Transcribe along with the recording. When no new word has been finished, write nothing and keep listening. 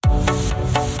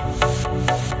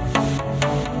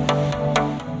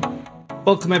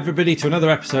Welcome everybody to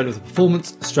another episode of the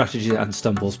Performance, Strategy and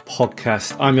Stumbles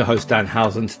podcast. I'm your host Dan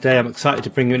Howes, and today I'm excited to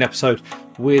bring you an episode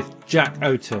with Jack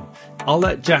Oaten. I'll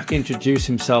let Jack introduce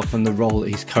himself and the role that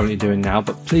he's currently doing now,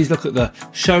 but please look at the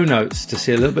show notes to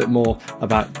see a little bit more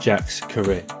about Jack's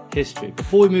career history.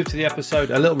 Before we move to the episode,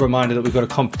 a little reminder that we've got a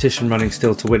competition running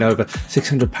still to win over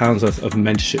 £600 worth of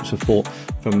mentorship support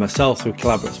from myself through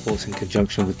Collaborate Sports in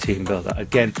conjunction with Team Builder.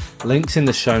 Again, links in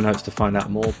the show notes to find out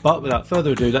more. But without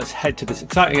further ado, let's head to this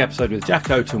exciting episode with Jack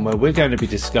Oaten, where we're going to be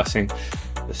discussing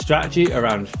the strategy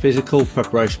around physical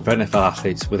preparation for NFL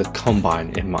athletes with a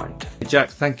combine in mind. Jack,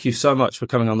 thank you so much for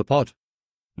coming on the pod.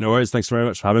 No worries. Thanks very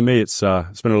much for having me. It's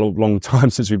been a long time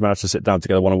since we've managed to sit down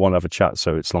together one-on-one and have a chat,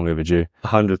 so it's long overdue.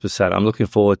 100%. I'm looking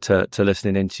forward to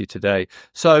listening into you today.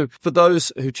 So for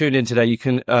those who tuned in today, you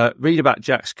can read about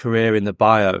Jack's career in the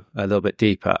bio a little bit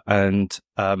deeper, and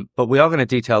but we are going to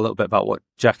detail a little bit about what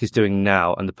Jack is doing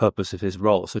now and the purpose of his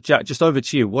role. So Jack, just over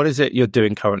to you. What is it you're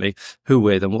doing currently, who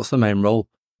with, and what's the main role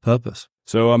purpose?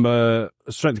 So I'm a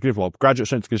graduate strength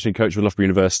and conditioning coach with Loughborough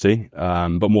University,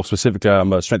 but more specifically,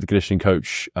 I'm a strength and conditioning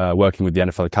coach working with the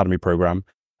NFL Academy program.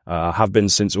 Have been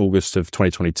since August of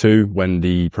 2022 when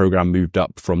the program moved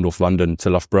up from North London to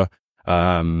Loughborough,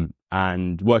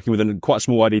 and working within quite a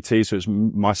small IDT. So it's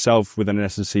myself within an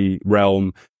S&C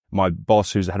realm, my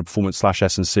boss who's the head of performance /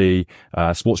 S&C,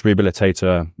 sports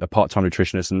rehabilitator, a part-time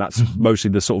nutritionist, and that's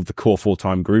mostly the sort of the core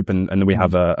full-time group. And then we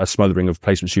have a smothering of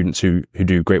placement students who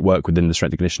do great work within the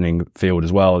strength and conditioning field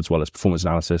as well as performance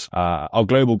analysis. Our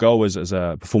global goal as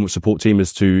a performance support team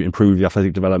is to improve the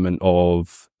athletic development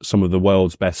of some of the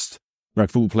world's best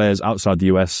American football players outside the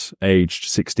US, aged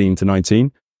 16 to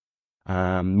 19.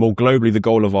 More globally, the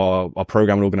goal of our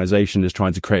program and organization is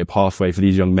trying to create a pathway for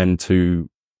these young men to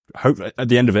at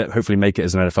the end of it, hopefully make it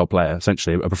as an NFL player,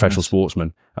 essentially a professional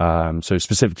sportsman. So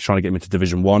specifically trying to get them into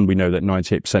Division 1. We know that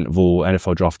 98% of all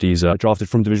NFL draftees are drafted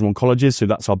from Division 1 colleges. So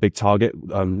that's our big target,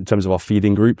 in terms of our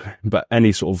feeding group. But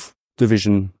any sort of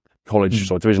division college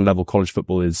or division level college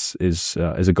football is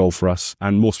a goal for us.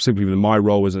 And more specifically with my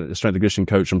role as a strength and conditioning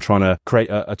coach, I'm trying to create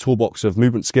a toolbox of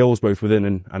movement skills, both within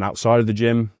and outside of the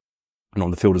gym and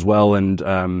on the field as well.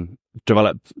 And,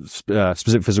 develop,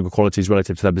 specific physical qualities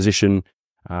relative to their position.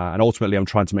 And ultimately, I'm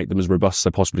trying to make them as robust as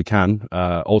I possibly can,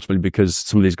 ultimately because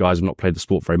some of these guys have not played the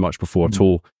sport very much before at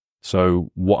all. So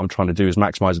what I'm trying to do is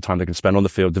maximize the time they can spend on the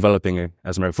field developing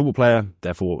as an American football player,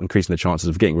 therefore increasing the chances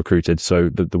of getting recruited. So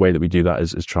the way that we do that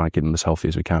is try and keep them as healthy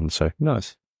as we can. So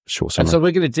nice. Short summary. And so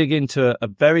we're going to dig into a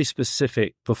very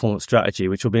specific performance strategy,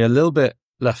 which will be a little bit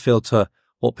left field to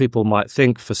what people might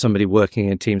think for somebody working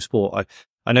in team sport.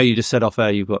 I know you just said off air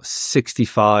you've got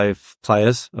 65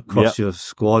 players across your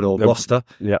squad or roster.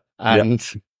 Yeah. And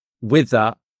with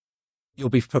that, you'll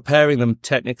be preparing them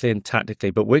technically and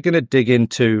tactically, but we're going to dig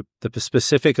into the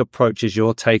specific approaches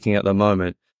you're taking at the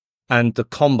moment. And the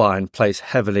combine plays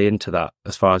heavily into that,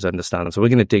 as far as I understand it. So we're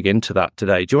going to dig into that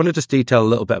today. Do you want to just detail a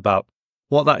little bit about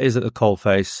what that is at the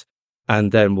coalface?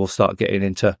 And then we'll start getting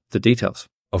into the details.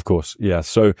 Of course. Yeah.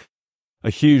 So a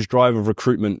huge drive of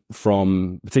recruitment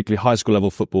from particularly high school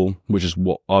level football, which is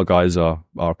what our guys are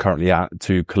currently at,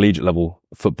 to collegiate level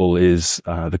football is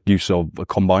the use of a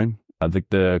combine.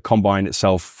 The combine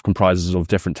itself comprises of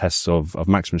different tests of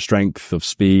maximum strength, of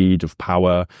speed, of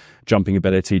power, jumping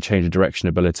ability, change of direction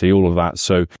ability, all of that.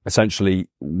 So essentially,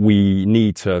 we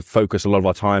need to focus a lot of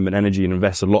our time and energy and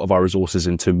invest a lot of our resources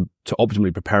into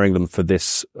optimally preparing them for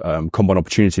this combine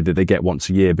opportunity that they get once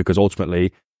a year, because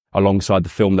ultimately, alongside the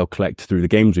film they'll collect through the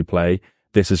games we play,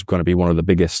 this is going to be one of the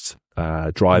biggest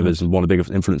drivers and one of the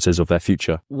biggest influences of their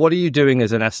future. What are you doing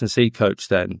as an S&C coach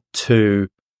then to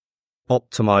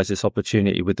optimize this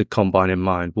opportunity with the combine in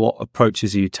mind? What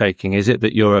approaches are you taking? Is it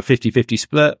that you're a 50-50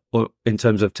 split or in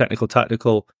terms of technical,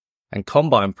 tactical and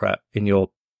combine prep in your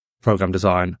program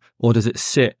design? Or does it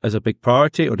sit as a big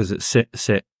priority, or does it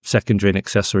sit secondary and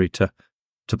accessory to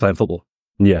playing football?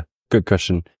 Yeah, good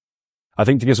question. I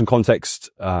think to give some context,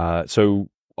 so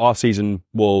our season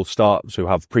will start, so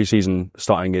we'll have pre-season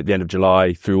starting at the end of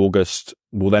July through August.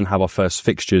 We'll then have our first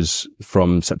fixtures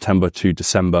from September to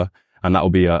December. And that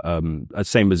will be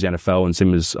same as the NFL and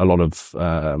same as a lot of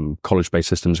college-based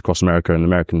systems across America and the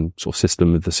American sort of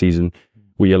system of the season.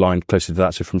 We align closely to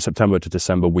that. So from September to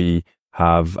December, we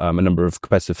have a number of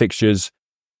competitive fixtures.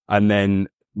 And then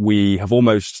we have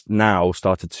almost now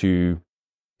started to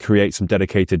create some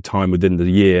dedicated time within the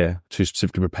year to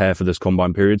specifically prepare for this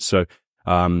combine period. So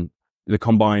the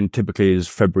combine typically is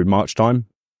February, March time.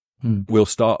 We'll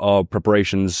start our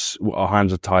preparations. Our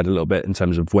hands are tied a little bit in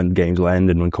terms of when games will end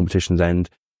and when competitions end.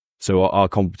 So our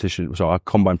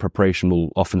combine preparation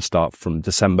will often start from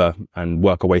December and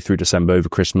work our way through December over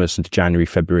Christmas into January,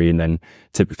 February, and then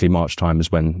typically March time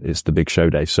is when it's the big show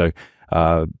day. So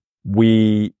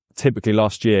we typically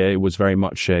last year, it was very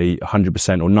much a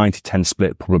 100% or 90-10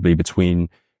 split probably between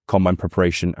combine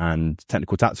preparation and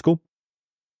technical tactical.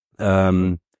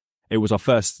 It was our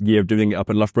first year of doing it up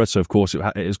in Loughborough, so of course it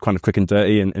was kind of quick and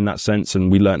dirty in that sense,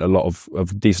 and we learned a lot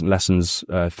of decent lessons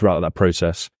throughout that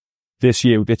process. This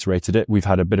year we've iterated it. We've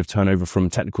had a bit of turnover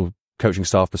from technical coaching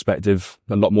staff perspective,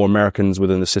 a lot more Americans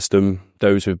within the system,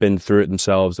 those who have been through it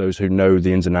themselves, those who know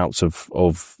the ins and outs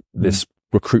of this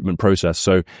recruitment process.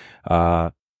 So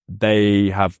they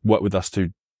have worked with us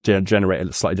to generate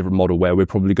a slightly different model where we're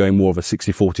probably going more of a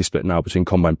 60-40 split now between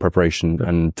combine preparation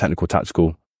and technical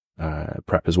tactical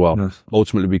prep as well. Nice.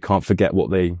 Ultimately, we can't forget what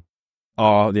they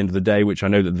are at the end of the day, which I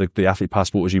know that the athlete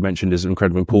passport, as you mentioned, is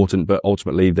incredibly important, but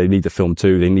ultimately they need to film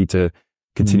too. They need to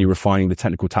continue refining the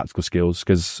technical tactical skills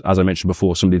because, as I mentioned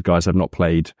before, some of these guys have not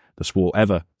played the sport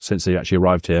ever since they actually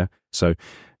arrived here. So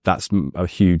that's a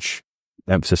huge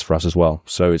emphasis for us as well.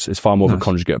 So it's far more of a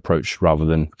conjugate approach rather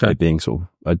than it being sort of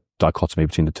a dichotomy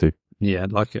between the two. Yeah, I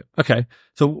like it. Okay.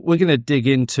 So we're going to dig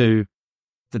into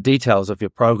the details of your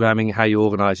programming, how you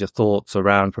organize your thoughts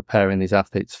around preparing these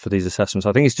athletes for these assessments.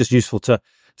 I think it's just useful to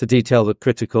detail the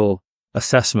critical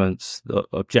assessments, the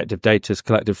objective data is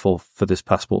collected for this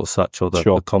passport as such, or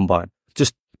the combine.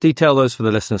 Just detail those for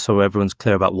the listeners so everyone's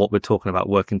clear about what we're talking about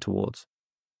working towards.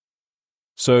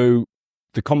 So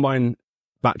the combine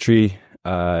battery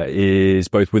is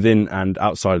both within and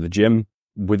outside of the gym.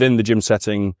 Within the gym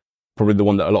setting, probably the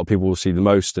one that a lot of people will see the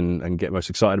most and get most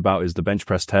excited about is the bench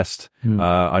press test.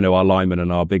 I know our linemen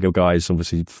and our bigger guys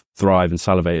obviously thrive and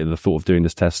salivate at the thought of doing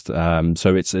this test.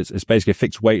 So it's basically a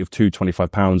fixed weight of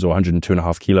 225 pounds or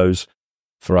 102.5 kilos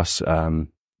for us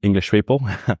English people.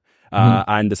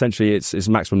 And essentially it's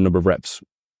maximum number of reps.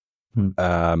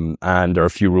 And there are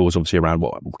a few rules obviously around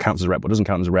what counts as a rep, what doesn't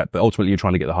count as a rep, but ultimately you're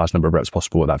trying to get the highest number of reps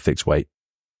possible at that fixed weight.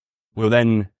 We'll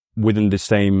then, within the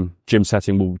same gym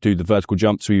setting, we'll do the vertical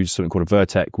jumps. We use something called a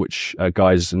Vertec, which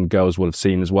guys and girls will have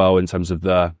seen as well in terms of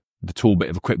the tool bit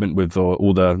of equipment with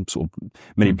all the sort of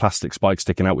mini plastic spikes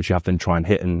sticking out, which you have to then try and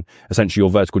hit. And essentially your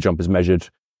vertical jump is measured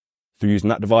through using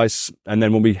that device. And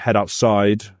then when we head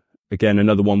outside, again,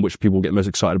 another one which people get most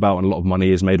excited about and a lot of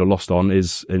money is made or lost on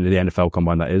is in the NFL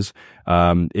combine, that is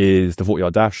the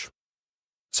 40-yard dash.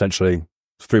 Essentially,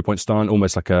 3-point start,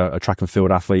 almost like a track and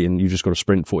field athlete, and you just got to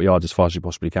sprint 40 yards as fast as you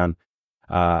possibly can.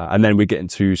 And then we get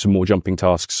into some more jumping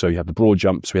tasks. So you have the broad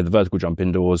jump. So we have the vertical jump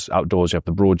indoors. Outdoors, you have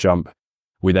the broad jump.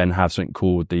 We then have something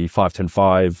called the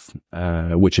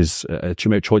 5-10-5, which is a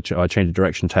change of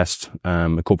direction test,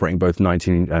 incorporating both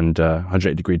 90 and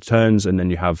 180-degree turns. And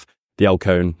then you have the L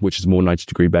cone, which is more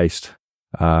 90-degree based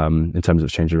in terms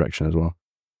of change of direction as well.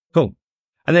 Cool.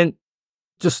 And then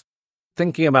just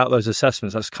thinking about those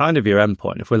assessments, that's kind of your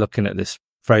endpoint. If we're looking at this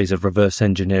phrase of reverse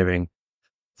engineering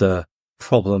the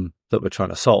problem that we're trying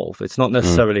to solve, it's not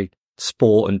necessarily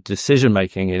sport and decision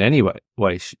making in any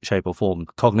way, shape or form.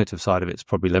 The cognitive side of it's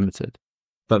probably limited,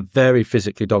 but very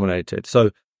physically dominated.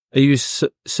 So are you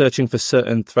searching for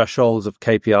certain thresholds of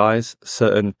KPIs,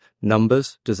 certain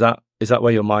numbers? Is that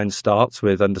where your mind starts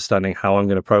with understanding how I'm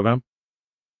going to program?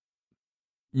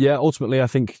 Yeah, ultimately, I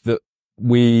think that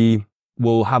we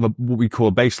will have what we call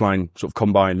a baseline sort of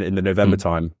combine in the November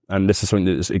time. And this is something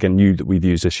that's, again, new that we've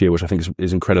used this year, which I think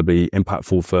is incredibly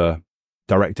impactful for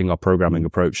directing our programming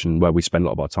approach and where we spend a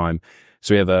lot of our time.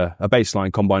 So we have a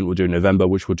baseline combine we'll do in November,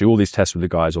 which we'll do all these tests with the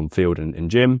guys on field and in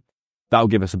gym. That'll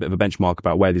give us a bit of a benchmark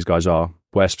about where these guys are,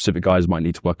 where specific guys might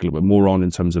need to work a little bit more on in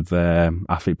terms of their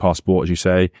athlete passport, as you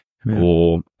say,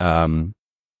 or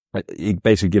it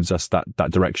basically gives us that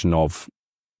direction of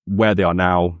where they are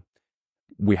now.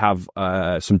 We have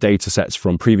some data sets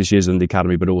from previous years in the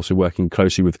academy, but also working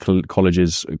closely with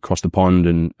colleges across the pond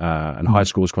and high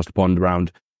schools across the pond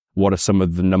around what are some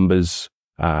of the numbers,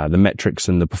 the metrics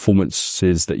and the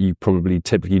performances that you probably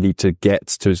typically need to get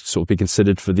to sort of be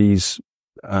considered for these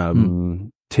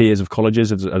tiers of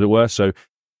colleges, as it were. So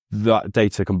that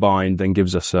data combined then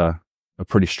gives us a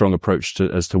pretty strong approach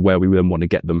as to where we then want to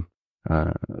get them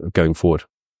going forward.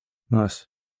 Nice.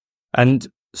 And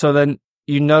so then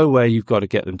you know where you've got to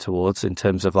get them towards in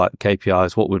terms of like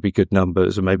KPIs, what would be good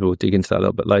numbers, and maybe we'll dig into that a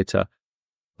little bit later.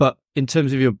 But in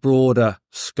terms of your broader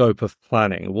scope of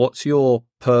planning, what's your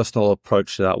personal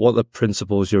approach to that? What are the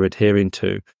principles you're adhering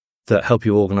to that help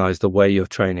you organize the way you're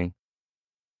training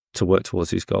to work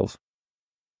towards these goals?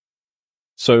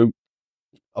 So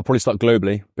I'll probably start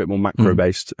globally, a bit more macro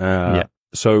based.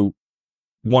 So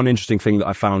one interesting thing that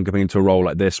I found going into a role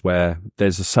like this, where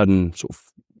there's a sudden sort of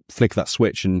flick that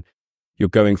switch and you're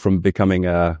going from becoming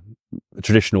a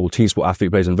traditional team sport athlete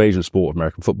who plays an invasion sport of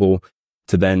American football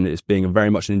to then it's being a very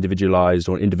much an individualized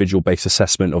or an individual based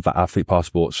assessment of that athlete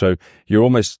passport. So you're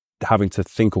almost having to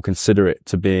think or consider it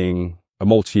to being a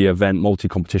multi-event,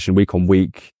 multi-competition, week on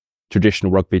week,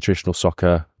 traditional rugby, traditional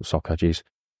soccer, geez,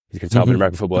 you can tell I'm in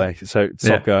American football, eh? So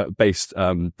soccer-based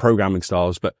programming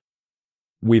styles, but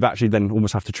we've actually then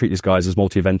almost have to treat these guys as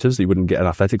multi-eventers that you wouldn't get in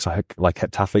athletics, like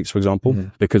heptathletes, for example,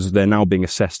 because they're now being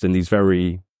assessed in these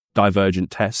very divergent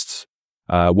tests,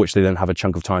 which they then have a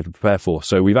chunk of time to prepare for.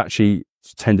 So we've actually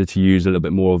tended to use a little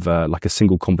bit more of like a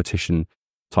single competition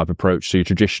type approach. So your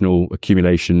traditional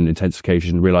accumulation,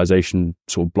 intensification, realization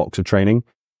sort of blocks of training.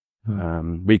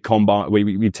 We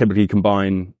typically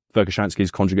combine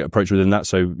Verkhoshansky's conjugate approach within that.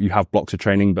 So you have blocks of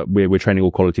training, but we're training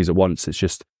all qualities at once. It's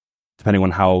just depending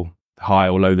on how high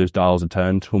or low those dials are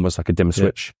turned, almost like a dimmer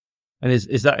switch. And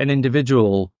is that an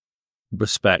individual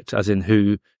respect, as in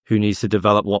who needs to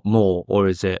develop what more, or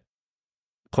is it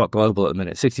quite global at the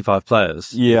minute? 65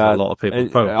 players. Yeah, a lot of people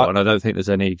program, and I don't think there's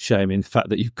any shame in the fact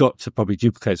that you've got to probably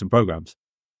duplicate some programs.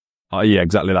 Yeah,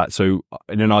 exactly that. So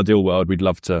in an ideal world, we'd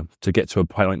love to get to a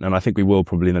point, and I think we will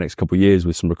probably in the next couple of years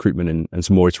with some recruitment and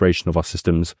some more iteration of our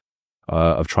systems,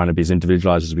 of trying to be as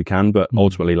individualized as we can. But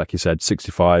ultimately, like you said,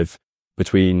 65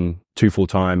 between 2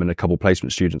 full-time and a couple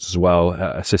placement students as well,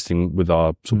 assisting with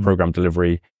our sort of program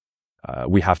delivery.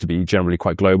 We have to be generally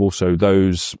quite global. So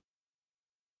those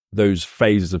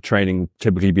phases of training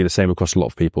typically be the same across a lot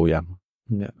of people. Yeah.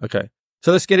 Okay.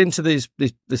 So let's get into this.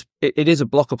 It is a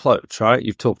block approach, right?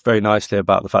 You've talked very nicely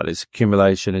about the fact that it's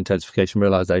accumulation, intensification,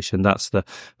 realization. That's the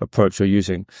approach you're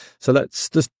using. So let's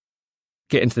just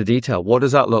get into the detail. What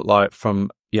does that look like from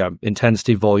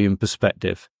intensity, volume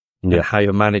perspective, and how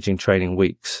you're managing training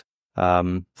weeks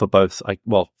for both?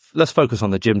 Let's focus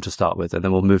on the gym to start with, and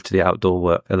then we'll move to the outdoor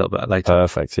work a little bit later.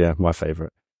 Perfect. Yeah, my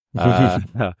favorite.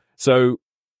 So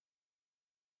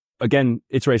again,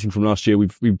 iterating from last year,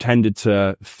 we've tended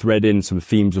to thread in some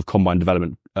themes of combine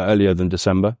development earlier than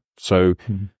December. So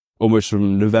almost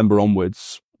from November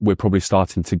onwards, we're probably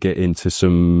starting to get into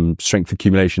some strength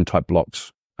accumulation type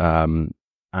blocks.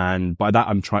 And by that,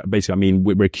 I mean,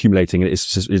 we're accumulating,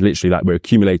 it's literally that we're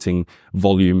accumulating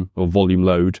volume or volume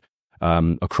load,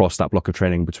 across that block of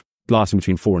training, lasting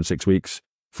between 4 and 6 weeks.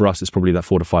 For us, it's probably that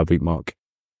 4 to 5 week mark.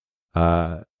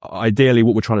 Ideally,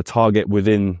 what we're trying to target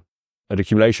within an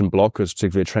accumulation block, as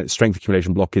particularly a strength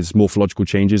accumulation block, is morphological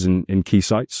changes in key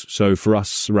sites. So for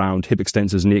us, around hip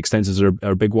extensors, knee extensors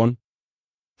are a big one.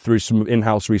 Through some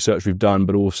in-house research we've done,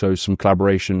 but also some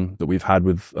collaboration that we've had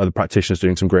with other practitioners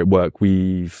doing some great work,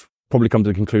 we've probably come to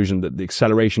the conclusion that the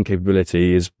acceleration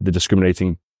capability is the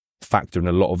discriminating factor in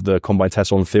a lot of the combine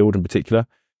tests on field in particular.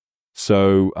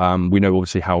 So we know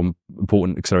obviously how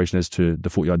important acceleration is to the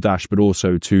 40-yard dash, but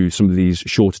also to some of these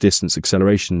shorter distance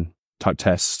acceleration type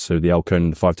tests. So the Elcon,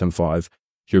 the 5-10-5,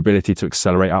 your ability to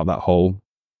accelerate out that hole,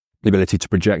 the ability to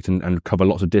project and cover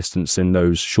lots of distance in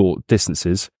those short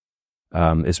distances,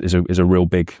 is a real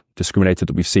big discriminator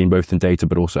that we've seen both in data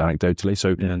but also anecdotally.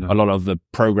 So a lot of the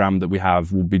program that we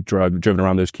have will be driven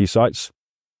around those key sites.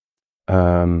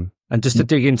 And just to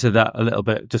dig into that a little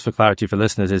bit, just for clarity for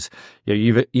listeners, is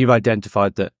you've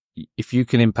identified that if you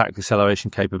can impact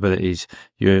acceleration capabilities,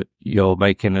 you're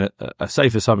making a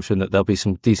safe assumption that there'll be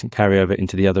some decent carryover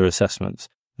into the other assessments.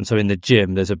 And so in the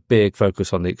gym, there's a big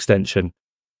focus on the extension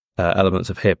elements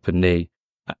of hip and knee,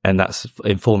 and that's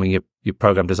informing your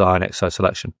program design, exercise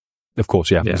selection. Of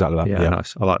course, yeah, exactly that. Yeah,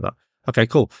 nice. I like that. Okay,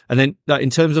 cool. And then in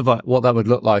terms of what that would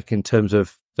look like in terms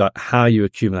of how you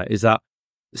accumulate, is that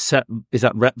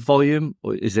rep volume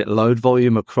or is it load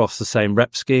volume across the same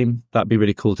rep scheme? That'd be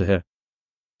really cool to hear.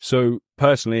 So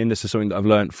personally, and this is something that I've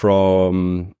learned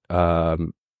from,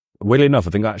 weirdly enough,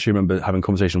 I think I actually remember having a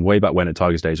conversation way back when at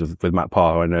Tigers Days with Matt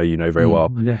Parr, who I know you know very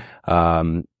well. Yeah.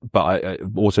 But I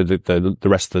also the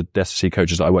rest of the SSC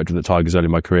coaches that I worked with at Tigers early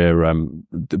in my career,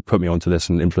 put me onto this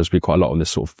and influenced me quite a lot on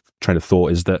this sort of train of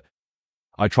thought, is that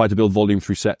I try to build volume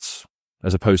through sets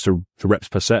as opposed to reps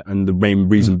per set. And the main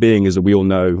reason being is that we all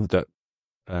know that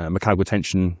mechanical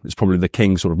tension is probably the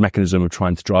king sort of mechanism of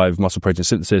trying to drive muscle protein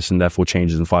synthesis and therefore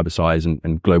changes in fiber size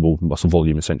and global muscle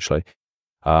volume, essentially.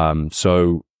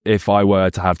 So if I were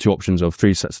to have 2 options of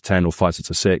 3 sets of 10 or 5 sets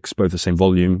of 6, both the same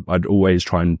volume, I'd always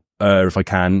try and if I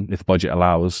can, if the budget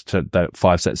allows, to that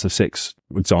 5 sets of 6,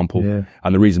 for example. Yeah.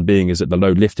 And the reason being is that the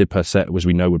load lifted per set, as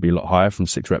we know, would be a lot higher from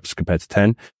 6 reps compared to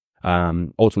 10.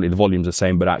 Ultimately, the volume's the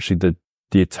same, but actually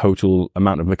the total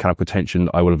amount of mechanical tension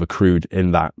I would have accrued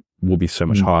in that will be so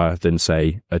much higher than,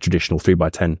 say, a traditional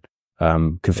 3x10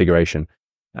 configuration.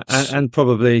 And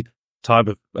probably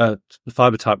fiber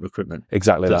type recruitment.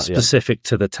 Exactly That's that. specific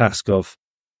to the task of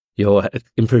your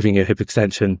improving your hip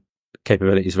extension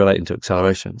capabilities relating to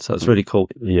acceleration. So it's really cool.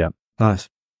 Yeah. Nice.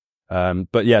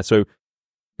 But yeah, so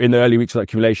in the early weeks of that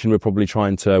accumulation, we're probably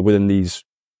trying to, within these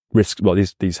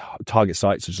these target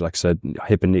sites, which is, like I said,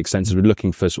 hip and knee extensors, we're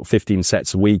looking for sort of 15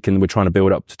 sets a week, and we're trying to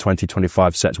build up to 20,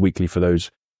 25 sets weekly for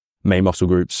those main muscle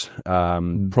groups.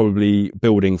 Probably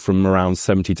building from around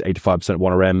 70 to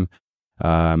 85%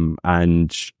 1RM,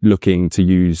 and looking to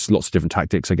use lots of different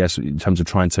tactics, I guess, in terms of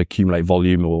trying to accumulate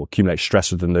volume or accumulate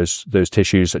stress within those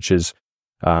tissues, such as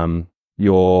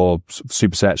your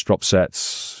supersets, drop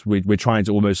sets. We're trying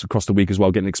to almost across the week as well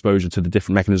get an exposure to the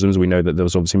different mechanisms. We know that there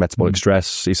was obviously metabolic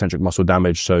stress, eccentric muscle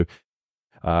damage, so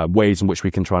ways in which we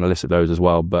can try and elicit those as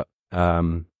well. But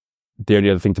the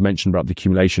only other thing to mention about the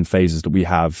accumulation phases that we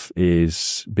have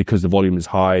is, because the volume is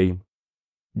high,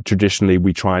 traditionally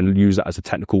we try and use that as a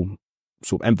technical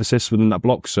sort of emphasis within that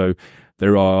block. So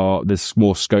there's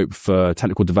more scope for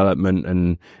technical development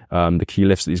and the key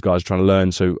lifts that these guys are trying to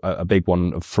learn. So a big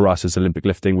one for us is Olympic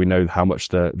lifting. We know how much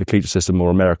the collegiate system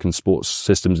or American sports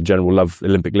systems in general love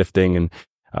Olympic lifting,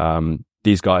 and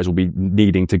these guys will be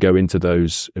needing to go into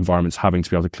those environments, having to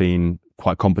be able to clean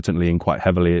quite competently and quite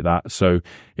heavily at that. So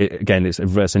it's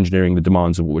reverse engineering the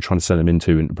demands of what we're trying to send them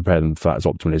into and prepare them for that as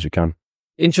optimally as we can.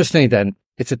 Interestingly, then,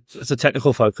 it's a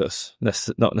technical focus,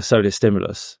 not necessarily a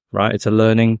stimulus, right? It's a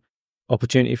learning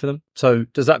opportunity for them. So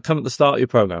does that come at the start of your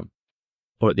program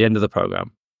or at the end of the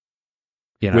program?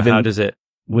 How does it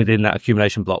within that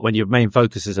accumulation block, when your main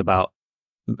focus is about,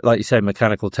 like you say,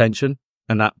 mechanical tension,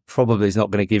 and that probably is not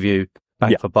going to give you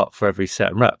bang for buck for every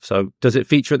set and rep. So does it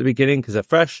feature at the beginning because they're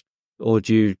fresh, or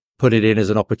do you put it in as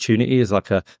an opportunity, as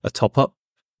like a top up?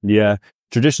 Yeah.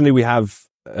 Traditionally, we have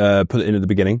put it in at the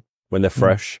beginning when they're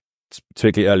fresh,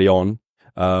 particularly early on.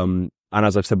 And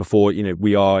as I've said before,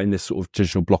 we are in this sort of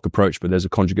traditional block approach, but there's a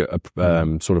conjugate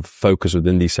sort of focus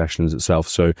within these sessions itself.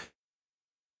 So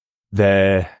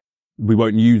we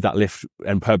won't use that lift,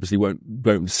 and purposely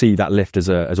won't see that lift as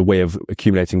a way of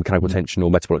accumulating mechanical tension or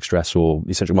metabolic stress or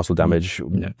eccentric muscle damage.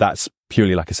 That's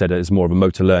purely, like I said, it's more of a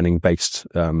motor learning based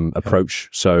approach.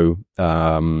 So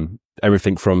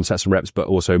everything from sets and reps, but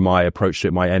also my approach to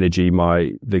it, my energy,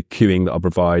 the cueing that I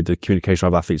provide, the communication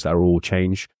of athletes, that are all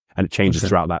change. And it changes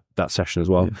throughout that session as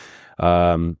well.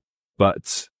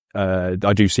 But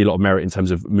I do see a lot of merit in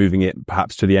terms of moving it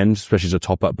perhaps to the end, especially as a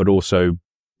top up, but also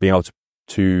being able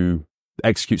to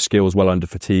execute skills well under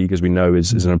fatigue, as we know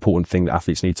is an important thing that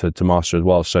athletes need to master as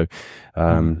well. So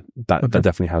that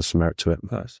definitely has some merit to it.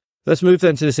 Nice. Let's move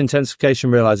then to this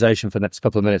intensification realization for the next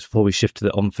couple of minutes before we shift to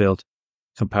the on-field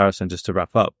comparison, just to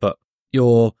wrap up. But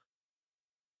your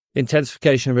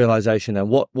intensification and realization, and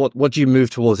what do you move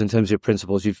towards in terms of your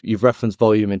principles? You've referenced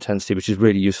volume intensity, which is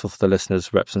really useful for the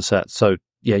listeners, reps and sets. So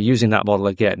yeah, using that model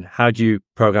again, how do you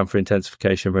program for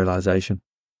intensification and realization?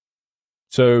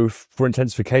 So for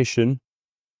intensification,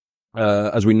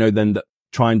 as we know then, that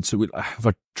if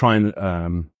I try and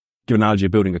give an analogy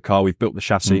of building a car, we've built the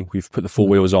chassis, we've put the four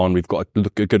wheels on, we've got a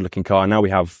good looking car. Now we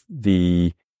have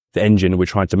the engine, and we're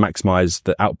trying to maximize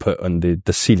the output and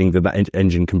the ceiling that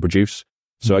engine can produce.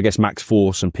 So I guess max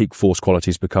force and peak force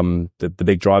qualities become the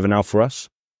big driver now for us.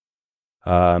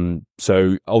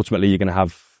 So ultimately you're going to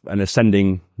have an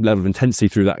ascending level of intensity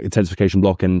through that intensification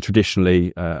block, and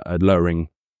traditionally a lowering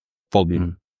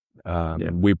volume.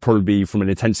 We'd probably be, from an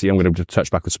intensity, I'm going to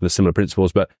touch back on some of the similar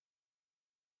principles, but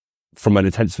from an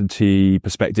intensity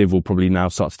perspective, we'll probably now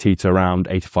start to teeter around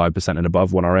 85% and above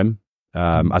 1RM.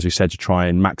 As we said, to try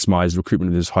and maximize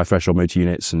recruitment of those high threshold motor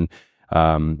units and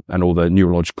all the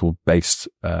neurological based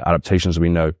adaptations that we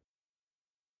know.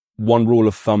 One rule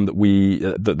of thumb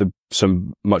that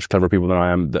some much cleverer people than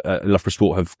I am at Loughborough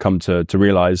Sport have come to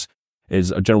realize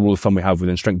is a general rule of thumb we have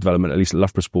within strength development, at least at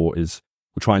Loughborough Sport, is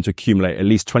we're trying to accumulate at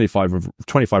least 25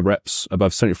 reps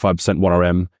above 75%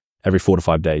 1RM every 4 to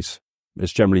 5 days.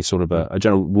 It's generally sort of a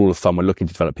general rule of thumb when looking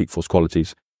to develop peak force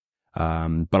qualities.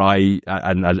 But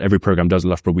and as every program does at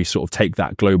Loughborough, we sort of take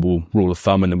that global rule of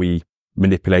thumb and then we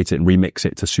manipulate it and remix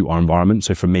it to suit our environment.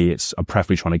 So for me, I'm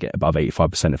preferably trying to get above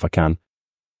 85% if I can.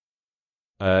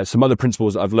 Some other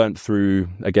principles that I've learned through,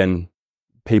 again,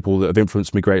 people that have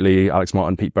influenced me greatly, Alex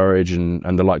Martin, Pete Burridge,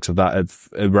 and the likes of that,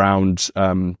 around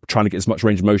trying to get as much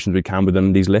range of motion as we can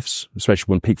within these lifts,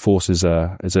 especially when peak force is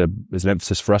an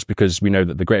emphasis for us, because we know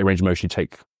that the greater range of motion you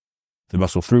take the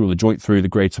muscle through or the joint through, the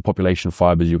greater population of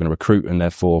fibers you're going to recruit, and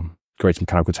therefore greater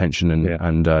mechanical tension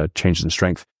and changes in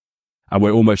strength. And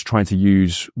we're almost trying to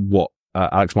use what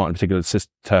Alex Martin in particular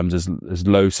terms as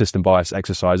low system bias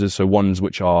exercises. So ones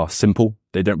which are simple.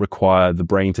 They don't require the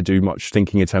brain to do much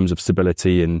thinking in terms of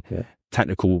stability and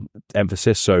technical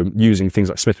emphasis. So using things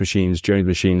like Smith machines, Jones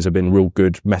machines have been real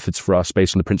good methods for us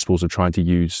based on the principles of trying to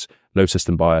use low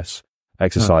system bias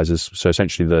exercises. So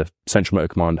essentially the central motor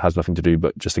command has nothing to do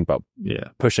but just think about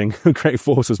pushing great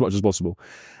force as much as possible.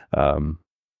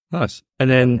 Nice. And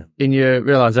then in your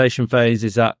realization phase,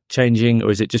 is that changing,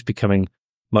 or is it just becoming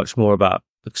much more about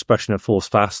expression of force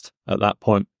fast at that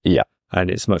point? Yeah. And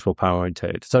it's much more power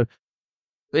oriented. So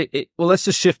well, let's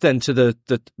just shift then to the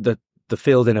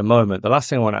field in a moment. The last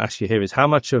thing I want to ask you here is how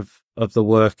much of the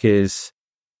work is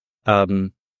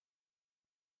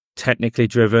technically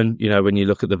driven? You know, when you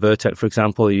look at the Vertex, for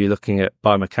example, are you looking at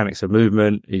biomechanics of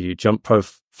movement? Are you jump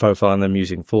profiling them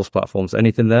using force platforms?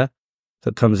 Anything there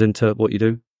that comes into what you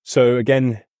do? So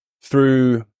again,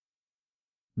 through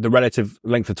the relative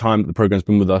length of time that the program's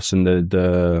been with us and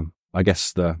the I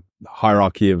guess the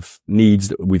hierarchy of needs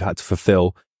that we've had to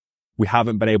fulfill, we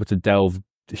haven't been able to delve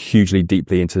hugely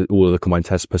deeply into all of the combined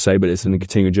tests per se, but it's a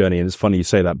continuing journey. And it's funny you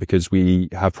say that because we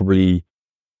have probably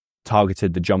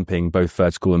targeted the jumping, both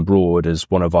vertical and broad, as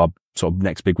one of our sort of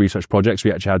next big research projects.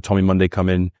 We actually had Tommy Monday come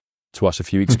in to us a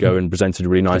few weeks ago and presented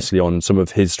really nicely on some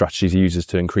of his strategies he uses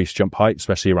to increase jump height,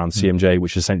 especially around CMJ,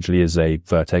 which essentially is a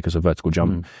vertex, a vertical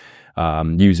jump,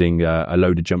 using a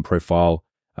loaded jump profile.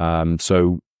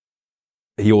 So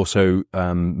he also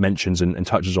mentions and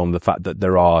touches on the fact that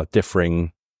there are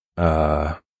differing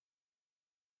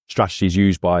strategies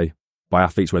used by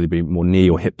athletes, whether it be more knee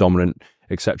or hip dominant,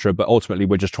 etc. But ultimately,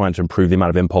 we're just trying to improve the amount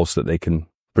of impulse that they can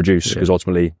produce, because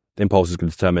ultimately the impulse is going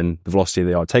to determine the velocity of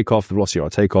the takeoff. The velocity of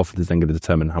the takeoff is then going to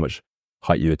determine how much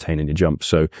height you attain in your jump.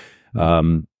 So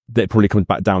that probably comes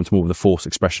back down to more of the force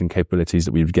expression capabilities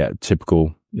that we would get,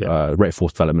 typical rate of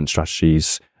force development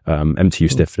strategies,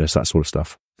 MTU stiffness, that sort of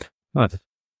stuff. Right.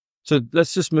 So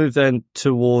let's just move then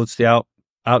towards the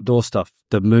outdoor stuff,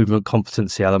 the movement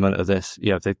competency element of this. You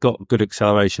know, if they've got good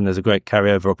acceleration, there's a great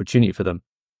carryover opportunity for them,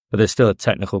 but there's still a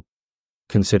technical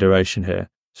consideration here,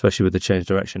 especially with the change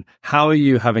direction. How are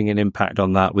you having an impact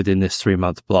on that within this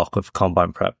 3-month block of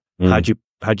combine prep? How'd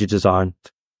you design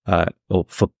or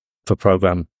for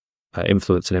program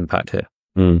influence and impact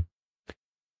here?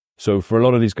 So for a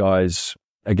lot of these guys,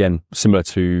 again, similar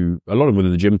to a lot of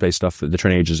the gym-based stuff, the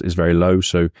training age is very low,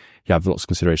 so you have lots of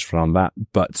consideration around that.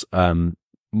 But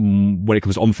when it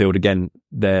comes to on-field, again,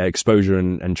 their exposure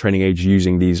and training age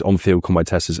using these on-field combine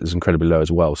tests is incredibly low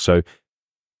as well. So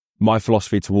my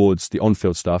philosophy towards the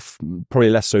on-field stuff, probably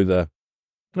less so to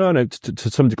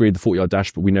some degree the 40-yard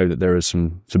dash, but we know that there are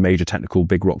some major technical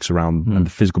big rocks around and the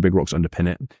physical big rocks underpin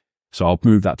it. So I'll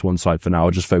move that to one side for now.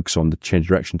 I'll just focus on the change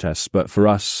direction tests. But for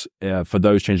us, for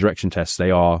those change direction tests,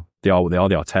 they are what they are.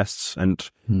 They are tests. And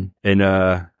in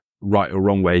a right or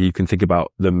wrong way, you can think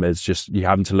about them as just you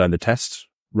having to learn the tests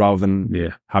rather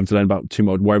than having to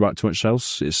learn worry about too much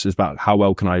else. It's about how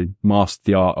well can I master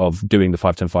the art of doing the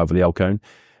 5-10-5 with the L cone.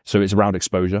 So it's around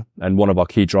exposure. And one of our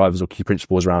key drivers or key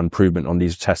principles around improvement on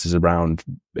these tests is around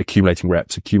accumulating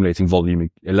reps, accumulating volume,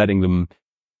 letting them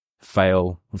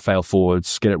fail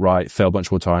forwards, get it right, fail a bunch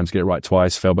more times, get it right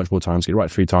twice, fail a bunch more times, get it right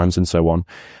 3 times, and so on.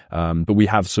 But we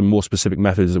have some more specific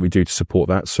methods that we do to support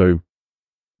that. So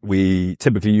we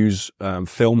typically use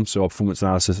film. So our performance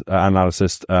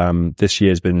analysis this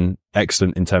year has been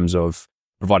excellent in terms of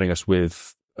providing us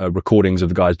with recordings of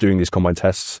the guys doing these combine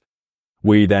tests.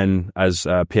 We then, as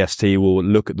PST, will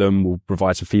look at them, we'll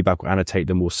provide some feedback, we'll annotate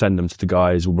them, we'll send them to the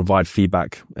guys, we'll provide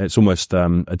feedback. It's almost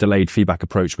a delayed feedback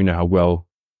approach. We know how well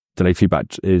delayed feedback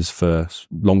is for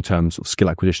long-term sort of skill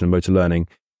acquisition and motor learning.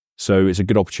 So it's a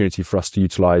good opportunity for us to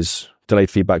utilize delayed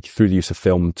feedback through the use of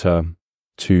film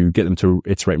to get them to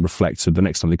iterate and reflect. So the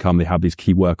next time they come, they have these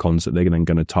key work-ons that they're then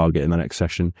going to target in the next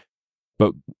session.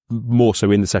 But more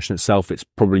so in the session itself, it's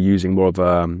probably using more of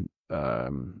a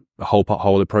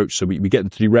whole approach. So we get them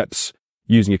to do reps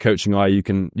using a coaching eye. You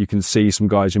can see some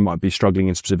guys who might be struggling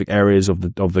in specific areas of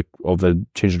the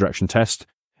change of direction test.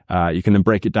 You can then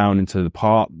break it down into the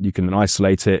part. You can then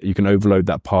isolate it. You can overload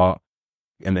that part,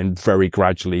 and then very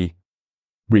gradually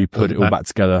re-put it all back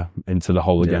together into the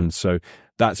whole again. So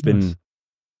that's been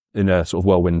in a sort of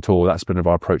whirlwind tour. That's been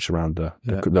our approach around the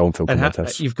on-field combine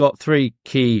tests. You've got 3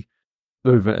 key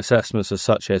movement assessments as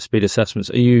such as speed assessments.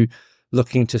 Are you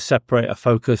looking to separate a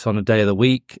focus on a day of the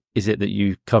week? Is it that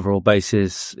you cover all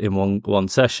bases in one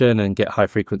session and get high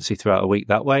frequency throughout a week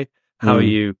that way? How are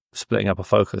you splitting up a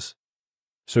focus?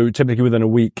 So typically within a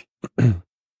week,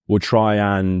 we'll try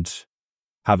and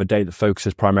have a day that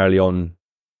focuses primarily on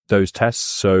those tests.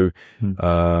 So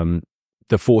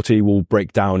the 40 will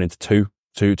break down into two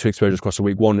exposures across the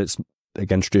week. One, it's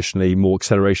again traditionally more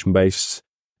acceleration based,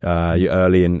 your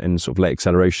early and sort of late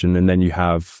acceleration, and then you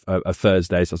have a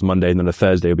Thursday, so that's Monday, and then a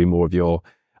Thursday will be more of your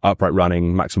upright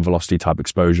running, maximum velocity type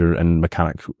exposure, and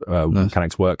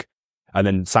mechanics work. And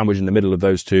then sandwich in the middle of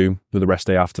those two with the rest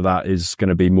day after that is going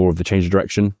to be more of the change of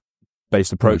direction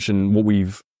based approach. And what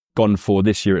we've gone for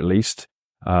this year, at least,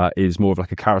 is more of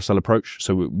like a carousel approach.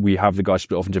 So we have the guys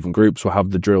split off in different groups. We'll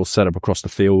have the drills set up across the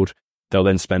field. They'll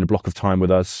then spend a block of time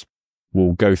with us.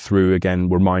 We'll go through again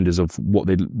reminders of what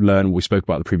they learned, what we spoke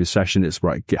about in the previous session. It's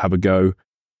right, have a go.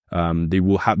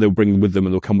 They'll bring with them,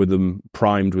 and they'll come with them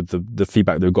primed with the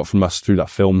feedback they've got from us through that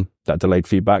film, that delayed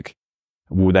feedback.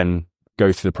 We'll then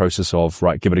go through the process of,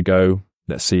 right, give it a go.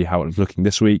 Let's see how it's looking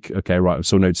this week. Okay, right, I'm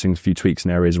still noticing a few tweaks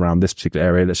and areas around this particular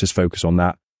area. Let's just focus on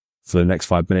that for the next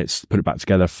 5 minutes, put it back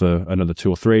together for another 2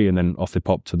 or 3, and then off they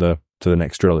pop to the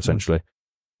next drill, essentially.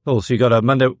 Cool. So you got a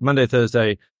Monday,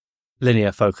 Thursday,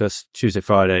 linear focus, Tuesday,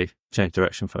 Friday, change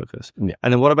direction focus. Yeah.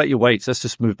 And then what about your weights? Let's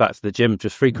just move back to the gym.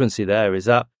 Just frequency there. Is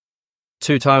that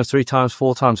 2 times, 3 times,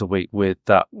 4 times a week with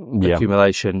that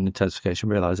accumulation, intensification,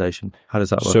 realization? How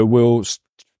does that work? So we'll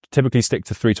typically stick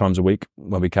to 3 times a week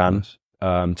when we can.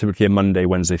 Typically a Monday,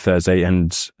 Wednesday, Thursday,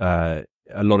 and a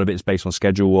lot of it's based on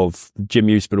schedule of gym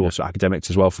use, but also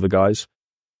academics as well for the guys.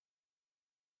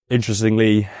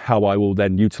 Interestingly, how I will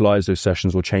then utilize those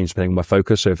sessions will change depending on my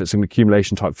focus. So if it's an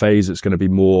accumulation type phase, it's going to be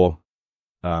more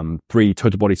 3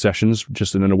 total body sessions,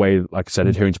 just in a way, like I said,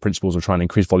 adhering to principles of trying to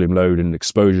increase volume load and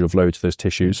exposure of load to those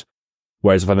tissues.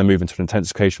 Whereas if I then move into an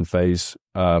intensification phase,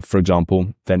 for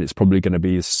example, then it's probably going to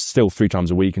be still 3 times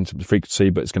a week in terms of frequency,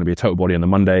 but it's going to be a total body on the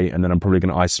Monday, and then I'm probably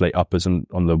going to isolate uppers on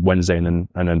the Wednesday and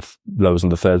then lowers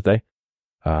on the Thursday.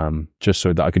 Just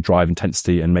so that I could drive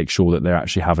intensity and make sure that they're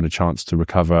actually having a chance to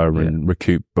recover and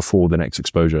recoup before the next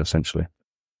exposure, essentially.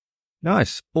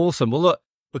 Nice. Awesome. Well, look,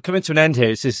 we're coming to an end here.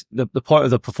 This is the point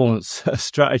of the performance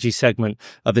strategy segment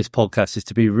of this podcast is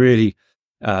to be really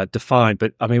defined.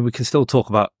 But I mean, we can still talk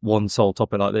about one sole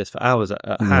topic like this for hours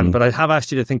at hand. But I have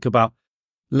asked you to think about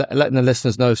letting the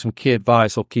listeners know some key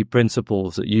advice or key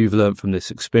principles that you've learned from this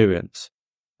experience.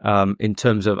 In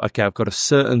terms of, okay, I've got a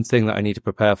certain thing that I need to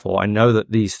prepare for. I know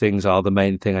that these things are the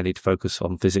main thing I need to focus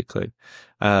on physically.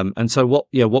 And so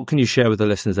what can you share with the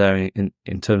listeners there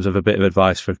in terms of a bit of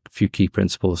advice for a few key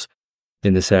principles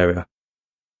in this area?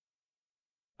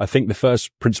 I think the first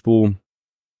principle,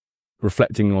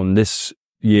 reflecting on this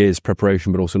year's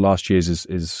preparation, but also last year's,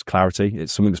 is clarity.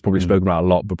 It's something that's probably spoken about a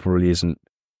lot, but probably isn't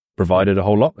provided a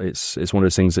whole lot. It's one of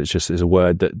those things that just is a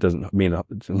word that doesn't mean a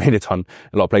ton in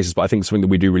a lot of places, but I think something that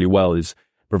we do really well is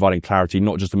providing clarity,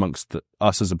 not just amongst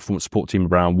us as a performance support team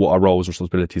around what our roles and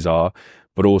responsibilities are,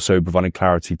 but also providing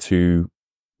clarity to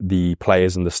the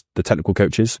players and the technical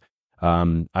coaches.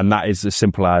 And that is as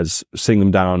simple as sitting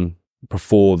them down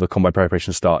before the combine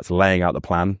preparation starts, laying out the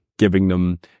plan, giving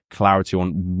them clarity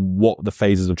on what the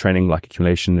phases of training, like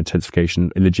accumulation,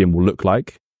 intensification in the gym will look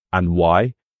like and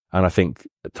why. And I think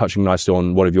touching nicely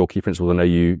on one of your key principles, I know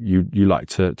you like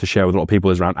to share with a lot of people,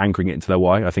 is around anchoring it into their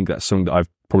why. I think that's something that I've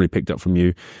probably picked up from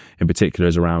you in particular,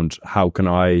 is around how can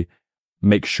I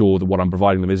make sure that what I'm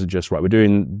providing them isn't just, right, we're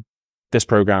doing this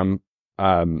program,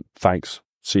 thanks,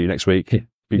 see you next week,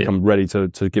 become ready to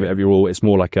give it every all. It's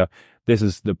more like this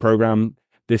is the program,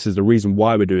 this is the reason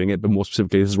why we're doing it, but more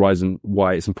specifically, this is the reason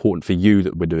why it's important for you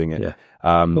that we're doing it.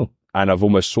 Cool. And I've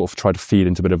almost sort of tried to feed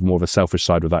into a bit of more of a selfish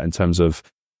side with that, in terms of,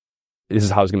 this is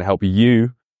how it's going to help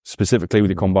you specifically with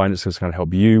your combine. It's going to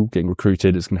help you getting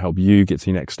recruited. It's going to help you get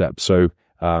to your next step. So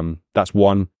that's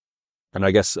one. And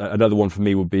I guess another one for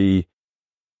me would be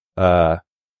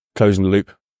closing the loop.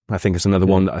 I think it's another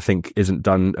one that I think isn't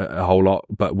done a whole lot,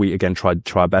 but we again try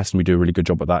our best, and we do a really good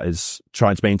job at that, is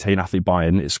trying to maintain athlete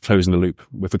buy-in. It's closing the loop.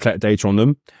 If we collect data on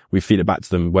them, we feed it back to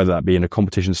them, whether that be in a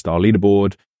competition style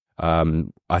leaderboard.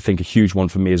 I think a huge one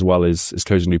for me as well is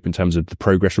closing the loop in terms of the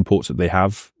progress reports that they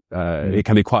have. It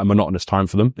can be quite a monotonous time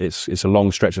for them. It's a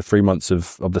long stretch of 3 months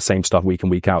of the same stuff week in,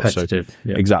 week out.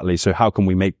 Exactly. So how can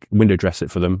we window dress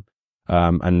it for them,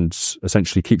 and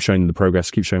essentially keep showing them the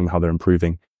progress, keep showing them how they're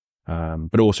improving.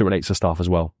 But it also relates to staff as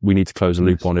well. We need to close a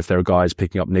loop on if there are guys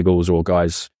picking up niggles, or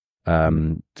guys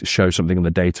show something in the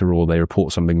data, or they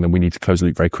report something, then we need to close the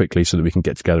loop very quickly so that we can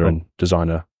get together and design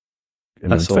an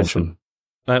intervention. Awesome.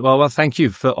 Well, thank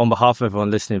you on behalf of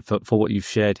everyone listening for what you've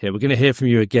shared here. We're going to hear from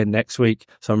you again next week,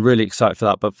 so I'm really excited for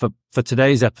that. But for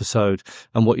today's episode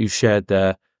and what you've shared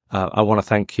there, I want to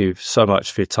thank you so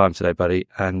much for your time today, buddy.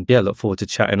 And look forward to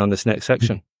chatting on this next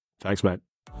section. Thanks, mate.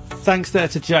 Thanks there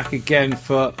to Jack again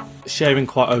for sharing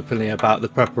quite openly about the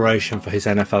preparation for his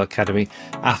NFL Academy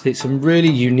athletes, some really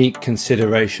unique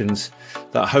considerations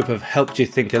that I hope have helped you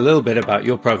think a little bit about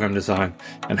your program design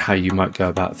and how you might go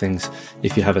about things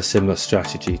if you have a similar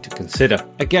strategy to consider.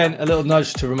 Again, a little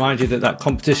nudge to remind you that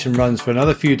competition runs for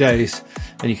another few days,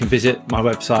 and you can visit my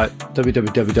website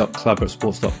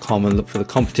www.collaboratesports.com and look for the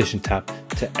competition tab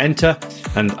to enter.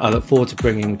 And I look forward to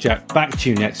bringing Jack back to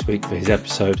you next week for his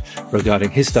episode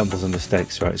regarding his stumbles and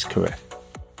mistakes throughout his career.